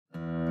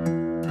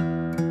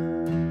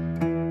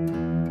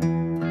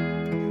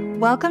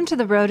Welcome to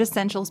the Road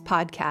Essentials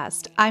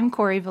podcast. I'm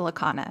Corey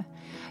Villicana.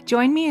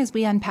 Join me as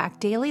we unpack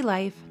daily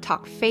life,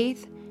 talk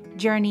faith,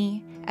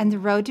 journey, and the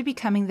road to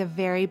becoming the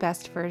very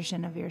best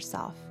version of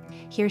yourself.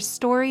 Hear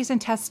stories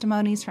and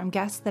testimonies from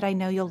guests that I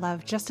know you'll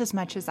love just as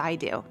much as I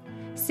do.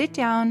 Sit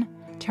down,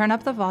 turn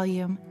up the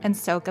volume, and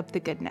soak up the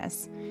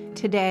goodness.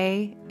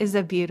 Today is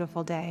a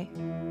beautiful day.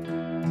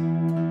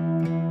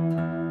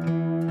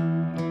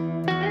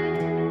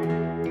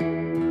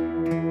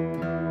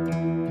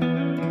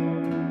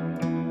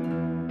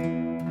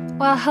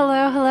 Well,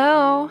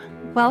 hello.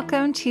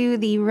 Welcome to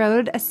the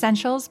Road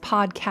Essentials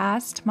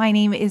podcast. My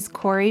name is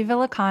Corey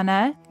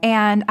Villicana,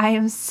 and I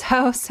am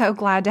so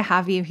glad to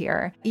have you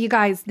here. You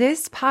guys,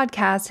 this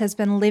podcast has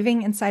been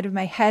living inside of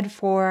my head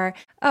for,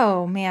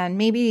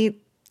 maybe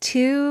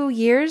 2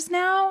 years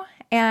now.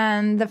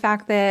 And the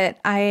fact that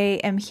I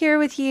am here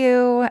with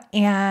you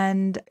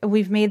and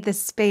we've made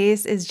this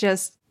space is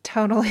just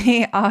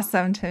totally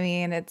awesome to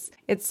me, and it's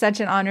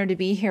such an honor to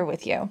be here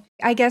with you.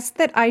 I guess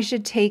that I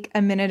should take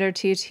a minute or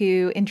two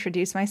to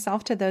introduce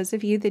myself to those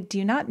of you that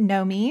do not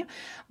know me.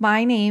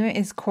 My name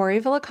is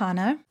Corey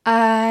Villicana.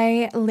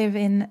 I live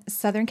in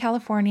Southern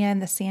California in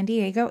the San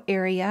Diego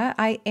area.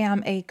 I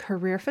am a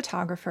career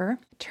photographer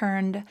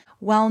turned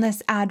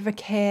wellness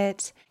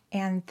advocate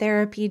and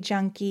therapy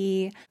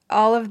junkie,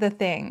 all of the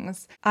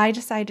things. I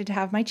decided to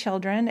have my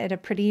children at a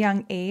pretty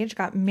young age,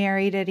 got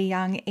married at a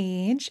young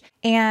age,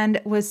 and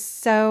was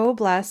so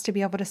blessed to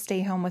be able to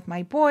stay home with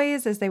my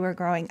boys as they were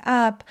growing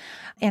up.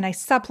 And I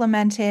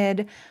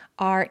supplemented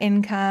our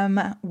income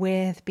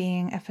with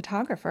being a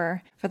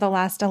photographer for the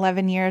last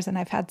 11 years. And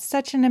I've had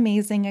such an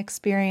amazing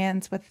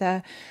experience with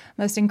the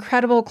most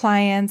incredible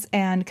clients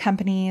and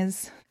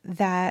companies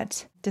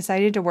that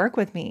decided to work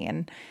with me.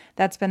 And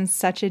that's been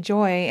such a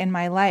joy in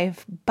my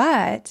life.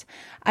 But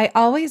I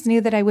always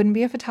knew that I wouldn't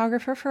be a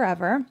photographer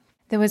forever.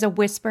 There was a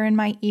whisper in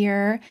my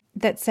ear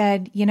that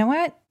said, you know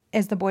what?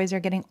 As the boys are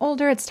getting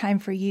older, it's time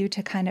for you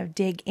to kind of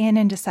dig in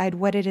and decide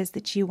what it is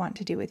that you want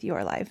to do with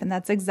your life. And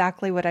that's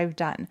exactly what I've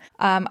done.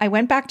 I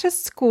went back to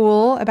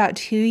school about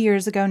 2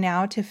 years ago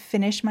now to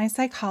finish my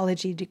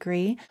psychology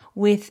degree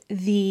with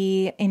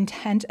the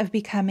intent of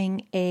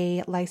becoming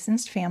a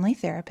licensed family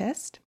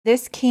therapist.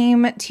 This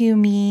came to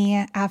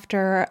me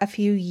after a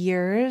few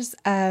years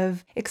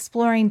of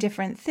exploring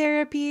different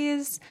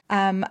therapies.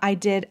 I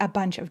did a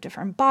bunch of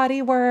different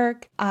body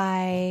work.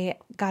 I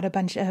got a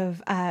bunch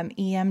of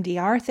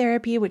EMDR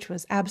therapy, which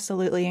was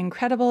absolutely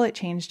incredible. It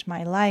changed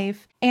my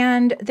life.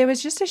 And there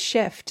was just a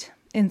shift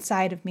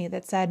inside of me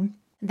that said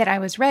that I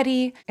was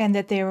ready and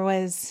that there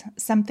was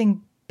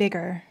something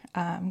bigger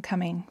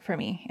coming for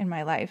me in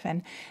my life.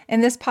 And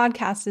this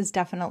podcast is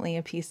definitely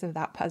a piece of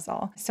that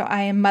puzzle. So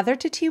I am mother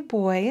to 2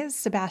 boys,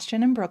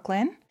 Sebastian and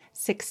Brooklyn,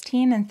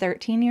 16 and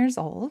 13 years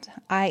old.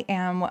 I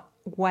am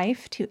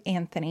wife to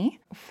Anthony,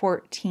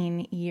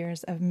 14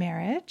 years of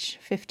marriage,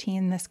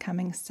 15 this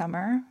coming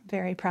summer.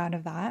 Very proud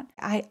of that.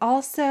 I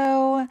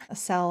also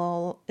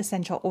sell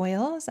essential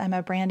oils. I'm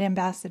a brand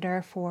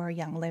ambassador for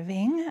Young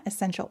Living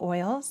Essential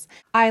Oils.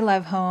 I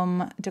love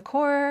home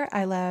decor.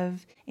 I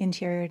love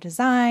interior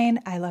design.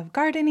 I love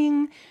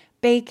gardening,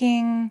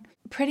 baking,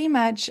 pretty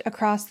much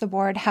across the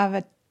board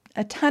have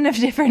a ton of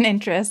different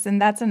interests.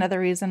 And that's another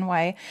reason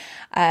why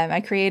I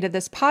created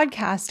this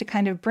podcast to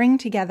kind of bring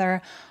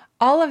together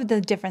all of the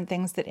different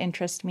things that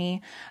interest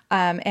me,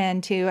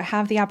 and to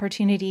have the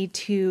opportunity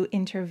to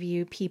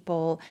interview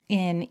people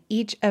in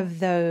each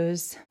of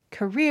those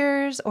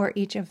careers or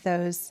each of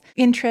those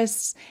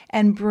interests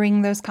and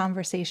bring those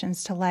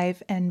conversations to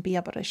life and be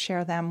able to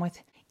share them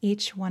with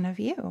each one of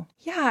you.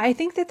 Yeah, I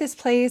think that this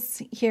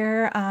place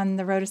here on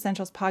the Road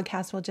Essentials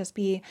podcast will just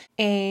be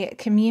a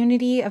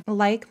community of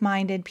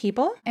like-minded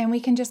people, and we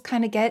can just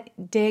kind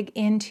of dig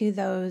into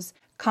those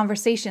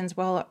conversations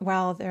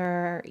while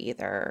they're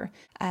either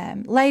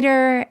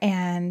lighter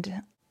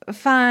and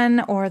fun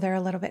or they're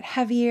a little bit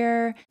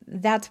heavier.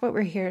 That's what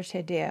we're here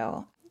to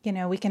do. You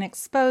know, we can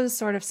expose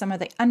sort of some of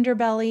the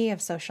underbelly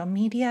of social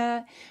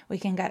media. We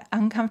can get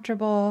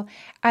uncomfortable.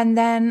 And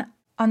then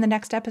on the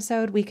next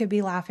episode, we could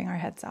be laughing our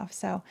heads off.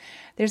 So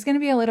there's going to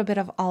be a little bit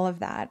of all of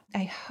that.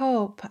 I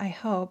hope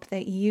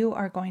that you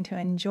are going to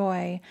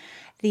enjoy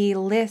the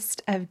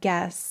list of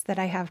guests that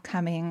I have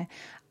coming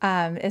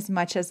as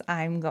much as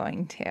I'm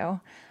going to.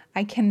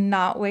 I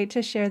cannot wait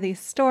to share these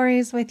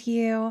stories with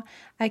you.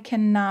 I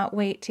cannot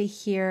wait to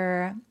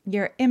hear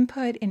your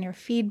input and your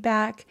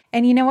feedback.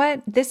 And you know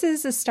what? This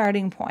is a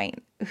starting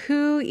point.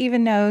 Who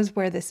even knows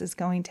where this is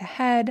going to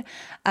head?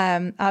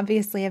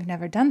 Obviously, I've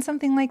never done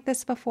something like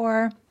this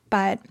before,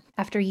 but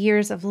after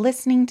years of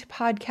listening to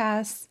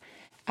podcasts,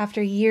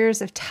 after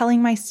years of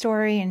telling my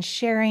story and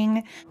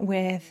sharing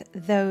with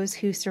those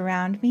who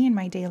surround me in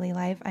my daily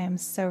life, I am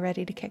so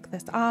ready to kick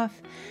this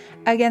off.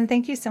 Again,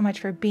 thank you so much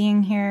for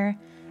being here.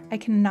 I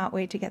cannot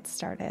wait to get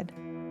started.